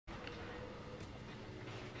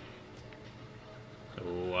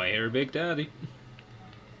Scary Big Daddy.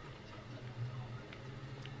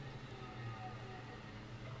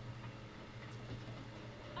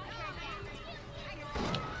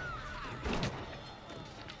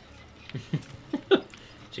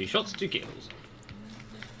 Two shots, 2 kills.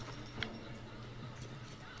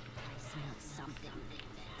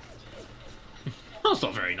 That's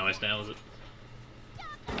not very nice now, is it?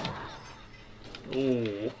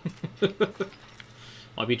 Oh.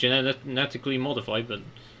 Might be genetically modified, but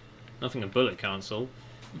nothing a bullet can't solve.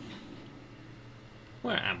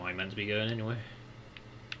 Where am I meant to be going anyway?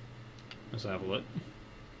 Let's have a look.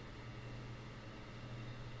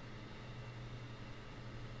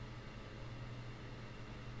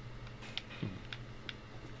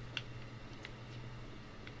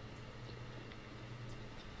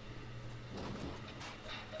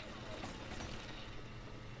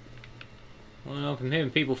 Well, if I'm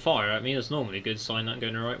hearing people fire at me, that's normally a good sign that I'm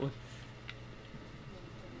going the right way.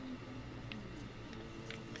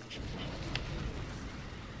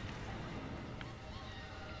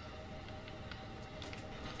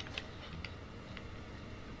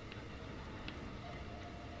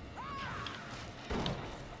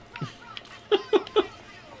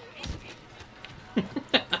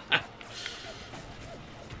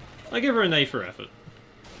 I give her an A for effort.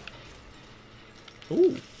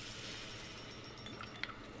 Ooh.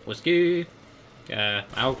 Whiskey.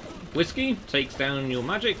 Our whiskey takes down your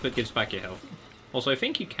magic but gives back your health. Also, I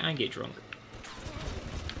think you can get drunk.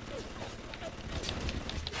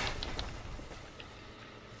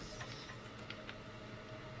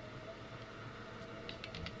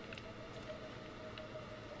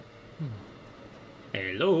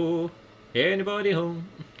 Hello? Anybody home?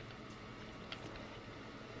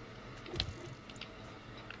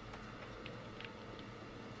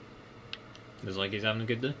 Looks like he's having a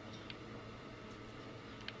good day.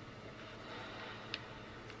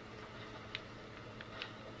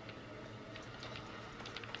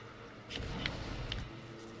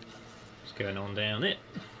 What's going on down it?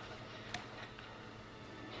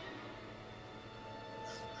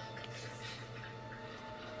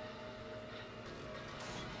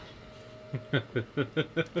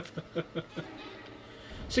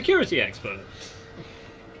 Security expert.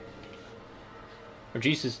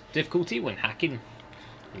 Reduces difficulty when hacking.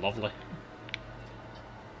 Lovely.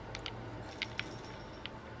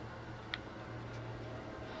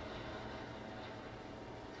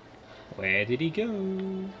 Where did he go?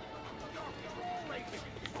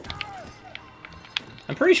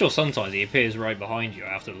 I'm pretty sure sometimes he appears right behind you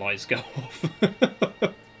after the lights go off.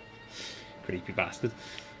 Creepy bastard.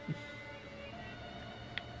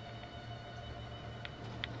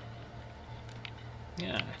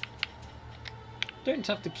 Yeah. Don't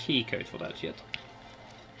have the key code for that yet.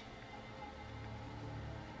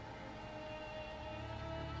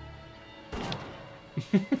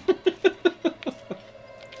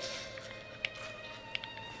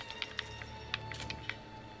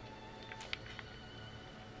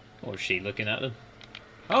 Or is she looking at them?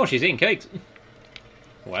 Oh, she's eating cakes.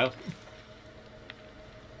 Wow.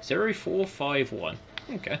 0451.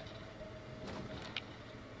 Okay.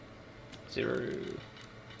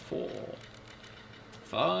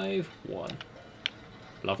 0451.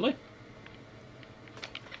 Lovely.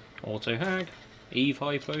 Auto hag. Eve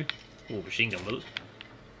hypo. Oh, machine gun bullets.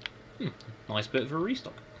 Nice bit of a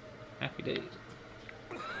restock. Happy days.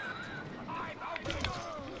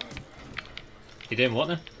 You doing what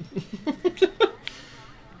now?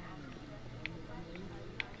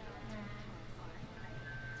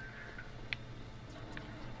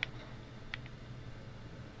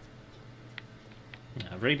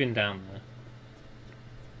 I've already been down there.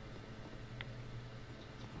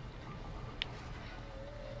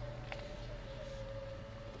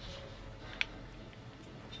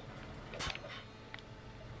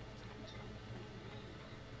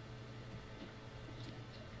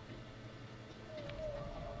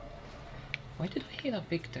 Why did I hear that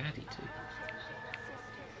Big Daddy too?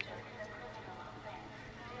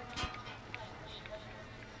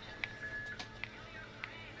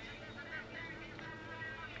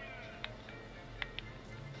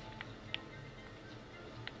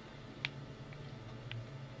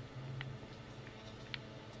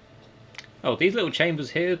 Oh, these little chambers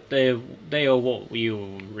here, they are what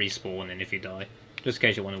you respawn in if you die. Just in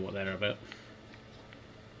case you wonder what they're about.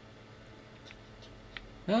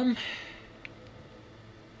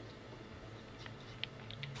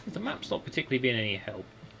 The map's not particularly being any help.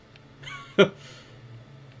 Yeah,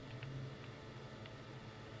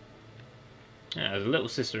 there's a little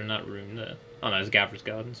sister in that room there. Oh no, it's Gavra's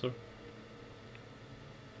garden, sorry.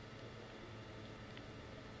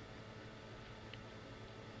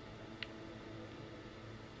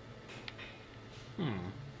 There's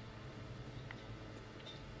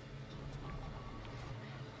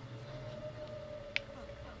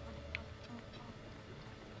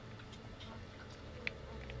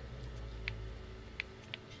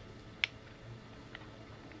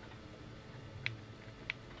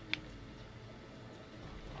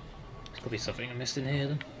got to be something I missed in here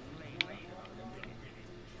then.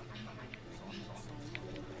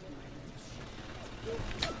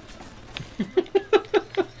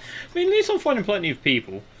 I mean, at least I'm finding plenty of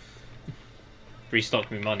people. Restock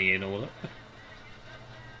me money and all that.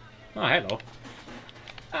 Oh, hello.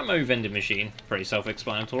 Ammo vending machine. Pretty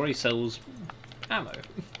self-explanatory. Sells ammo.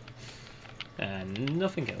 And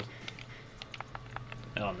nothing else.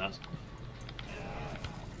 Oh, I'm nuts.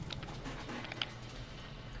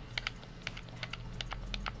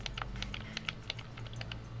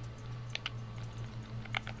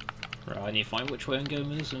 Right, I need to find which way I'm going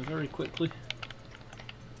with this and very quickly.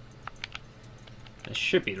 This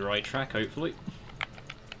should be the right track, hopefully.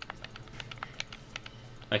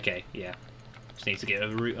 Okay, yeah. Just need to get a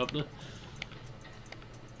route up there.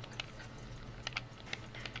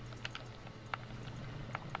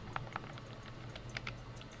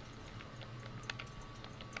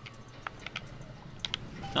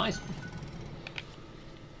 Nice.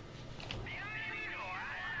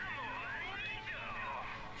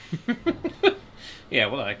 Yeah,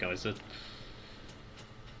 well, that guy said.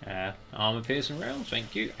 Armor-piercing rounds,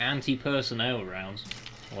 thank you. Anti-personnel rounds.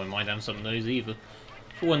 I wouldn't mind having some of those either.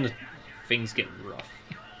 For when the things get rough.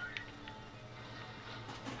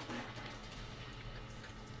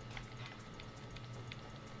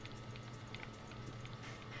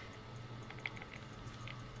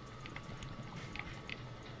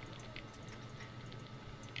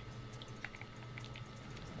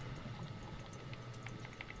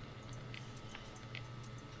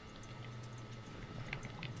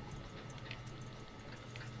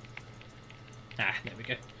 Ah, there we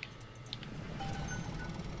go.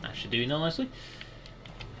 That should do nicely.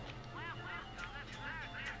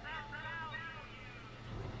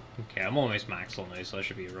 Okay, I'm almost max on those, so I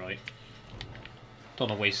should be right. Don't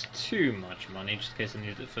want to waste too much money, just in case I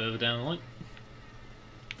need it further down the line.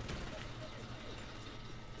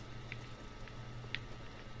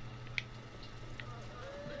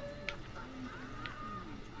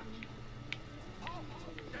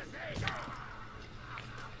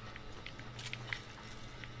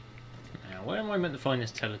 Now, where am I meant to find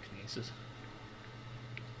this telekinesis?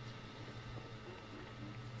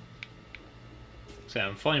 So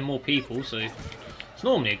I'm finding more people, so it's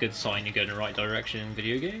normally a good sign you go in the right direction in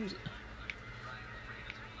video games.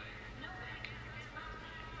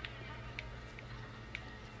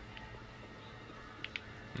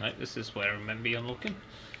 No, this is where I remember unlocking.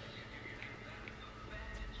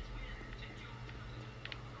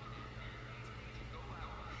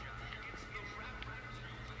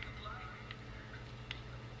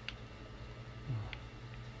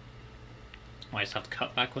 I just have to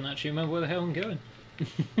cut back when I actually remember where the hell I'm going.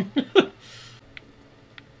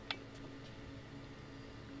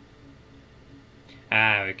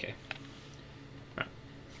 Ah, okay. Right.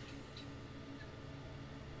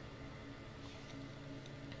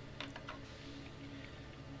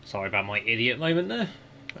 Sorry about my idiot moment there.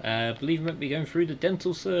 I believe I meant to be going through the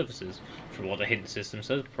dental services. From what the hint system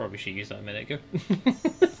said, probably should use that a minute ago.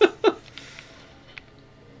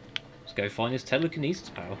 Let's go find his telekinesis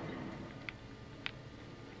power.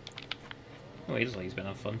 Oh, he looks like he's been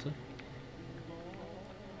having fun too.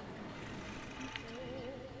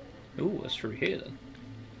 Ooh, that's through here then.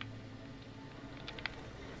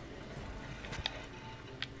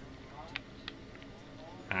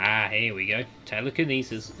 Ah, here we go.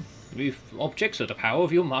 Telekinesis. Move objects with the power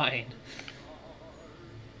of your mind.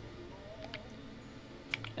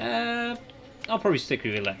 I'll probably stick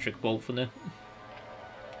with electric bolt for now.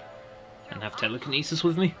 And have telekinesis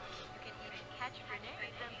with me.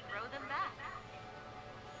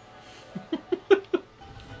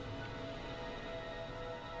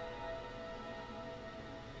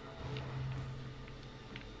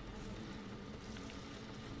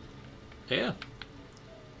 Yeah.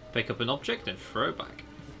 Pick up an object and throw it back.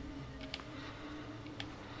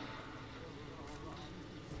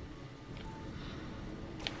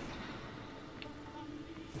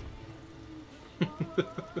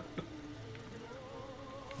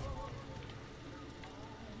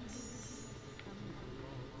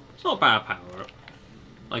 It's not a bad power up.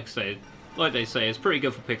 Like they say, it's pretty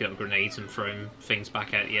good for picking up grenades and throwing things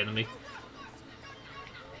back at the enemy.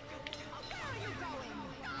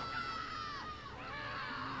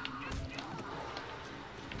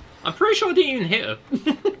 I'm pretty sure I didn't even hit her,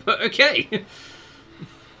 but okay.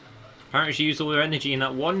 Apparently she used all her energy in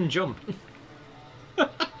that one jump.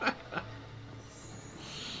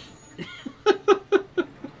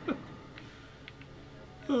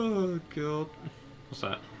 Oh god. What's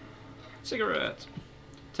that? Cigarette.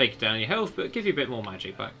 Take down your health, but give you a bit more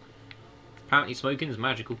magic back. Apparently smoking is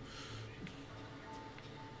magical.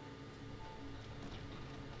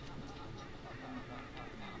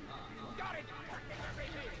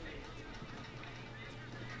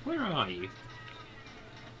 Where are you?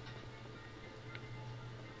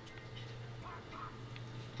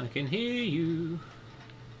 I can hear you.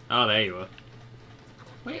 Oh, there you are.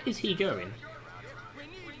 Where is he going?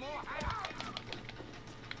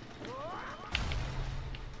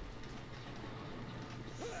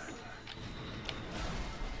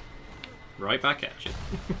 Right back at you.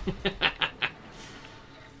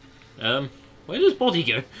 Where does body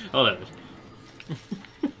go? Oh, there it is.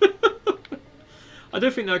 I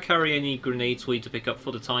don't think they'll carry any grenades for you to pick up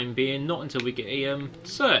for the time being, not until we get a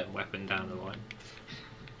certain weapon down the line.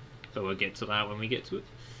 But we'll get to that when we get to it.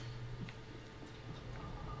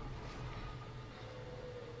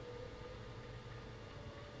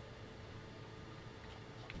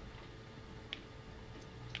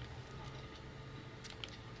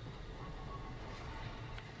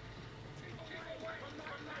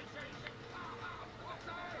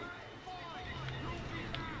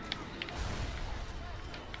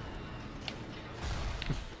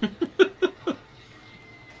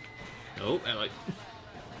 Oh, hello.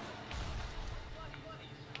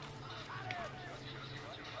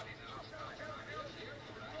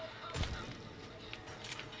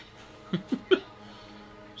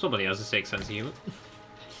 Somebody has a sick sense of humour.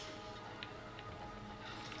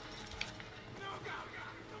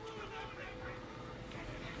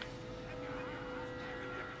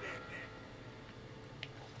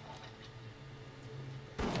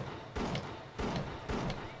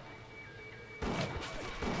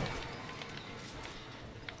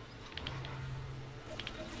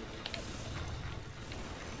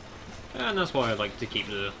 And that's why I like to keep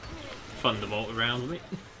the Thunderbolt around me.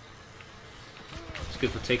 It's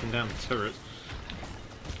good for taking down the turret.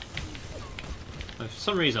 For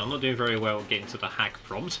some reason I'm not doing very well getting to the hack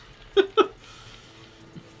prompt.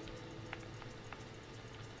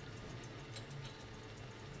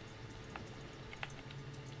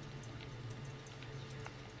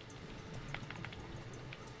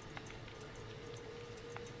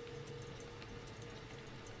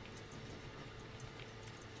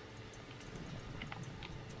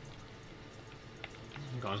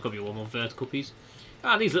 There's got to be one more vertical piece.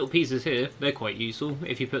 Ah, these little pieces here, they're quite useful.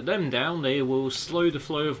 If you put them down, they will slow the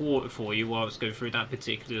flow of water for you while it's going through that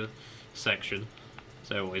particular section.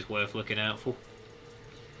 So they're always worth looking out for.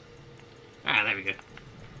 Ah, there we go.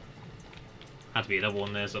 Had to be another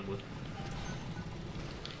one there somewhere.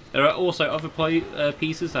 There are also other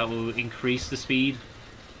pieces that will increase the speed,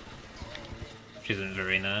 which isn't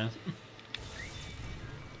very nice.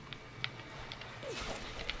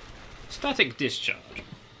 Static discharge.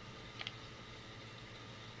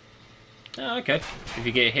 Oh, okay. If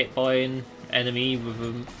you get hit by an enemy with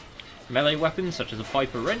a melee weapon, such as a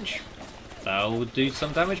pipe or wrench, that'll do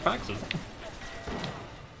some damage back to them.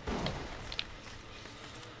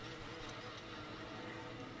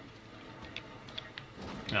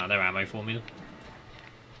 Ah, they're ammo for me.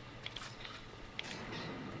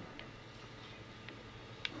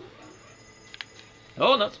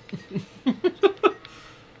 Oh, nuts!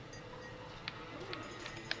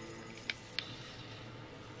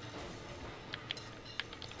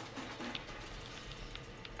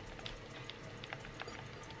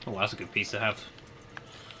 Oh, that's a good piece to have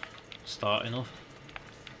starting off.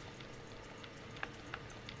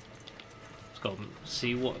 Just got to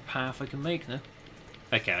see what path I can make now.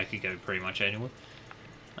 Okay, I could go pretty much anywhere.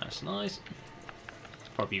 That's nice. It's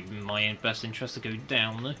probably in my best interest to go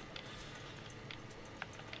down though.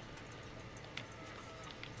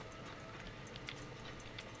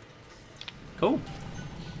 Cool.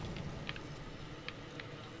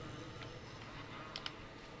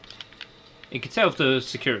 You can tell if the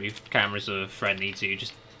security cameras are friendly to you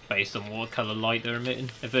just based on what colour light they're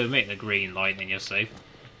emitting. If they're emitting a green light, then you're safe.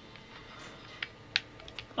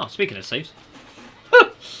 Oh, speaking of safes.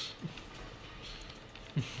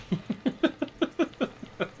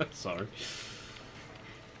 Sorry.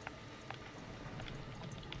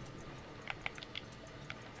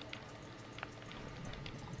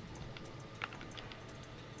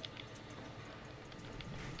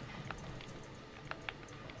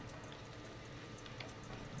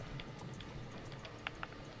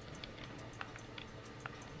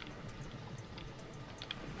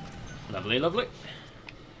 Lovely, lovely.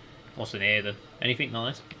 What's in here then? Anything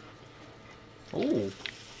nice? Oh,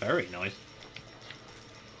 very nice.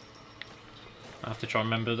 I have to try and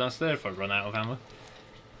remember that's there if I run out of ammo.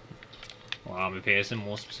 Or armor piercing,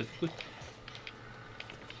 more specifically.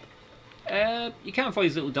 You can find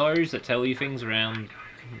these little diaries that tell you things around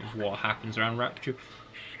what happens around Rapture.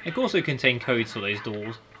 They can also contain codes for those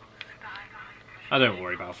doors. I don't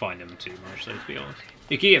worry about finding them too much, though, to be honest.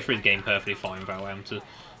 You can get through the game perfectly fine without having to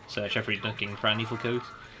search every nook and cranny for codes.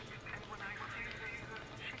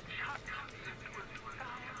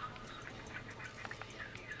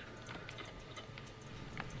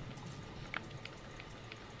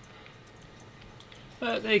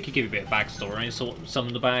 But they could give you a bit of backstory and sort some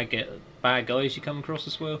of the bad guys you come across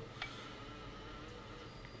as well.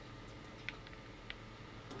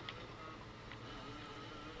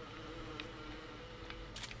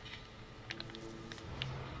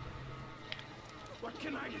 What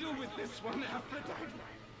can I do with this one, Aphrodite?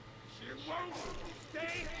 She won't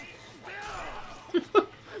stay still! I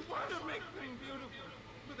want to make them beautiful,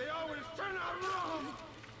 but they always turn out wrong!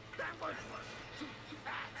 That one too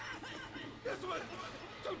fat! This one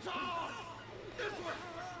too tall! This one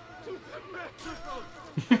too symmetrical!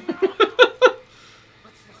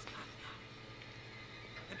 What's this guy?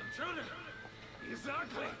 An intruder! He's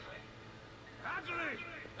ugly! Ugly!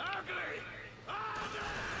 Ugly! Ugly!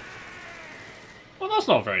 Well, that's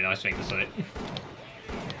not a very nice thing to say.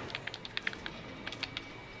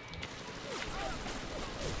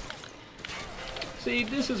 See,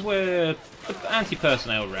 this is where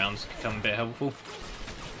anti-personnel rounds become a bit helpful.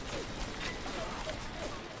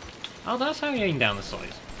 Oh, that's how you aim down the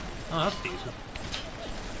sides. Oh, that's decent.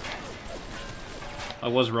 I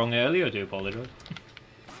was wrong earlier, I do apologise.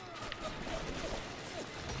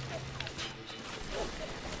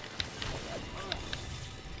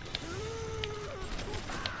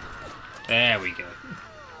 There we go.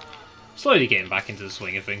 Slowly getting back into the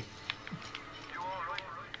swing of things.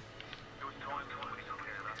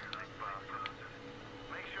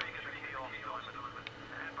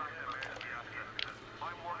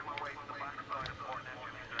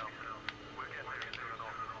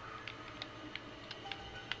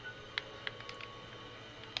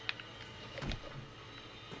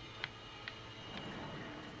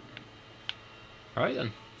 Right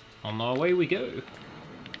then, on our way we go.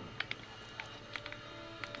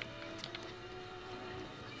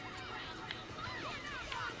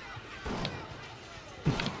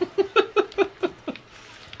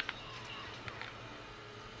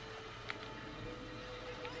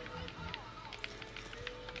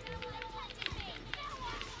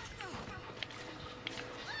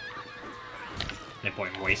 No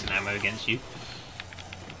point in wasting ammo against you.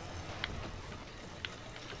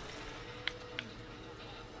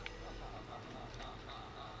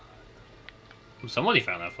 Somebody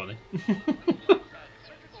found that funny.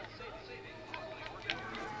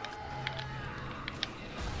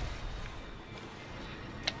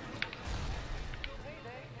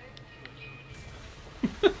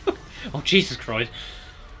 Oh, Jesus Christ.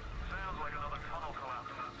 Sounds like another tunnel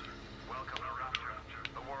collapse. Welcome to Rapture,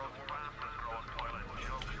 the world's fastest growing toilet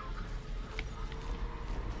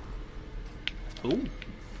joke. Ooh.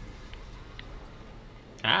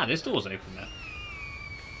 Ah, this door's open now.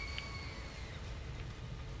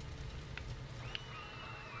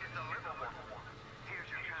 It's a little one. Here's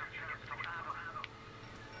your chance to get some ammo.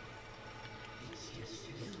 It's just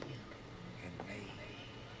you and me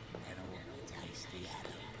and all the tasty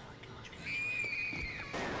Adam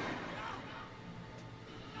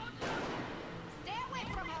Stay away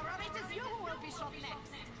from her, or it is you who will be shot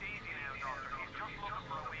next. Easy now, Doctor. He's just looking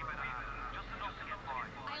for a wee bit of ammo. Just enough to get by.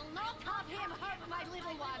 I'll not have him hurt my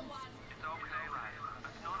little ones. It's okay, lad.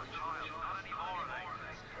 It's not a child. Not anymore, eh?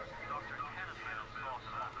 Dr. Kenneth will sort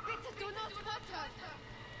it out. Bitte, do not hurt her.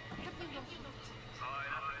 Have you no food? Sorry,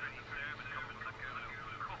 that's pretty conservative of the girl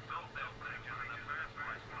who cooked up them pictures in the first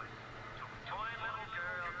place. Some fine little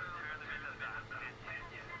girl to turn them into that,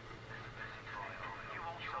 didn't you? You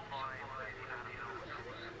won't survive, Lady Annie.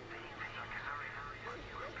 These are carrying on.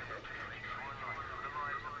 You are prepared to destroy the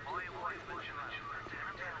lives of my wife and children.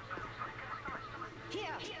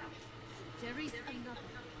 Here. There is another.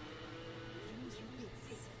 Use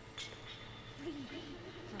this. Free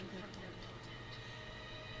from their torment.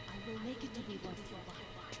 I will make it to be worth your while.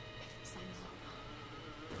 Somehow.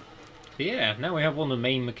 Yeah, now we have one of the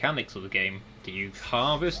main mechanics of the game. Do you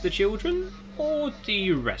harvest the children, or do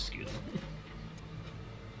you rescue them?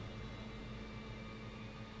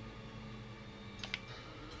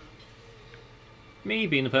 Me,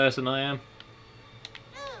 being the person I am,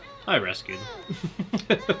 I rescue them.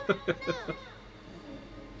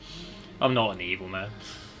 I'm not an evil man.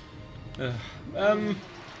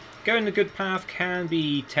 going the good path can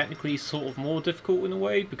be technically sort of more difficult in a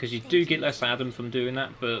way, because you do get less Adam from doing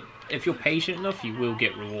that, but if you're patient enough, you will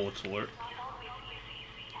get rewards for it.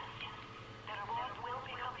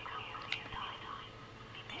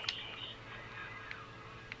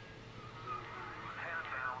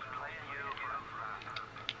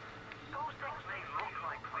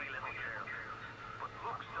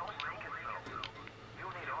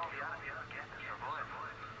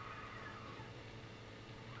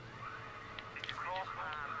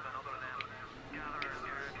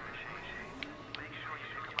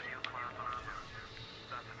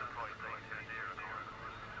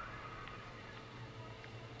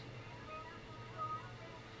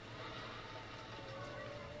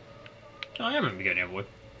 Oh, I remember going the other way.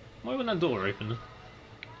 Why wasn't that door open?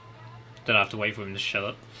 Don't have to wait for him to shut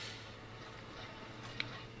up.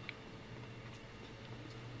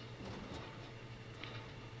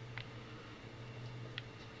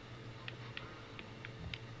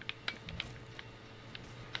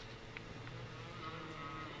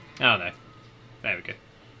 Oh no. There we go.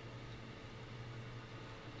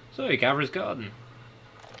 So, Gatherer's Garden.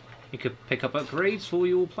 You could pick up upgrades for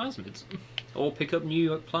your plasmids. Or pick up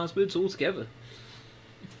new plasmids altogether.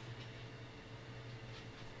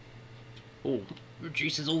 Oh,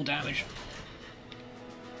 reduces all damage.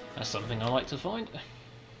 That's something I like to find.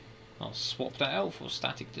 I'll swap that out for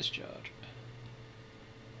static discharge.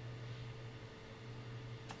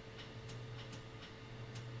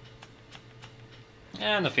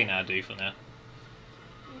 And I think that'll do for now.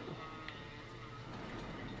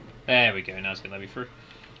 There we go, now it's going to let me through.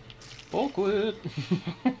 Awkward!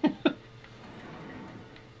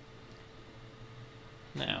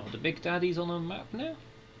 Now, the Big Daddy's on a map now?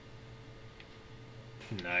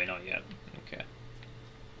 No, not yet. Okay.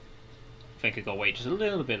 I think I gotta wait just a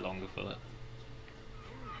little bit longer for that.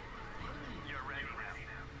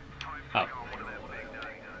 Oh.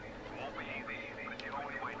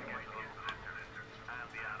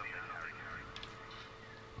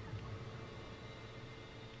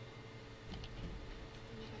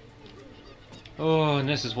 Oh, and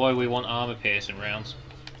this is why we want armor piercing rounds.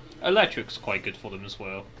 Electric's quite good for them as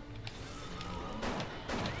well.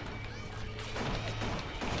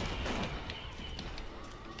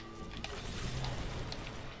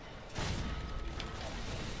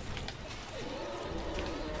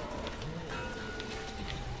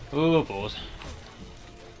 Oh, bored.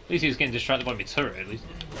 At least he was getting distracted by my turret, at least.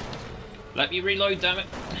 Let me reload, damn it.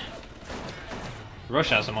 Rush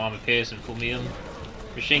has some armor piercing for me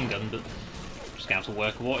machine gun, but just gonna have to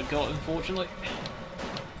work with what I got, unfortunately.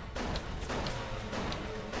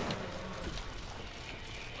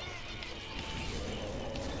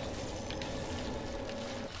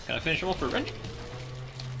 Can I finish him off with a wrench?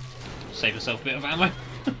 Save myself a bit of ammo.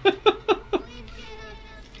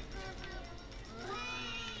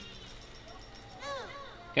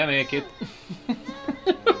 Come here, kid.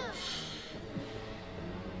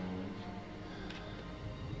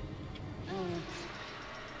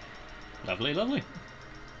 Lovely, lovely.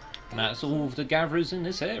 And that's all of the gatherers in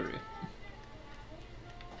this area.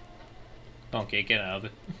 Okay, get out of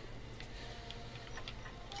it.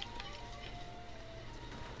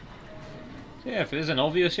 So yeah, if it isn't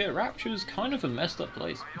obvious yet, Rapture's kind of a messed up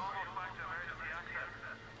place.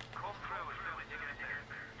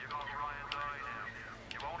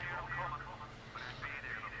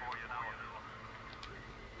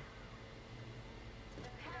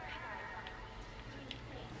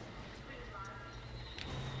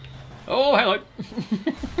 Oh, hello!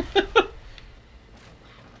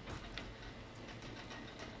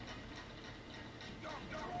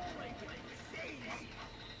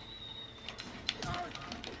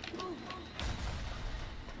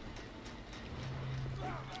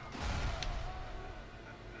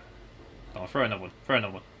 Oh, throw another one. Throw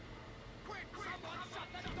another one.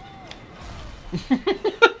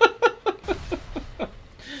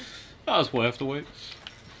 That was worth the wait.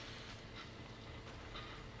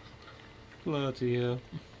 Bloody hell.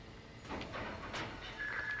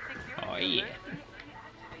 Oh yeah.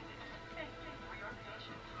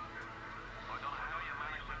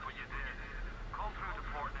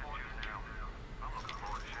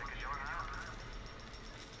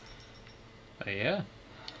 Oh yeah.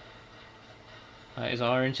 That is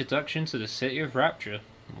our introduction to the city of Rapture.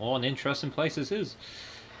 What an interesting place this is.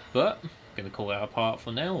 But, I'm going to call that a part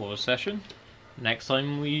for now, or a session. Next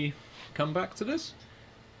time we come back to this,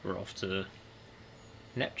 we're off to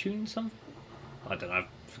Neptune something? I don't know, I've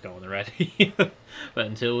forgotten already. But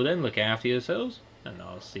until then, look after yourselves, and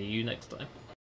I'll see you next time.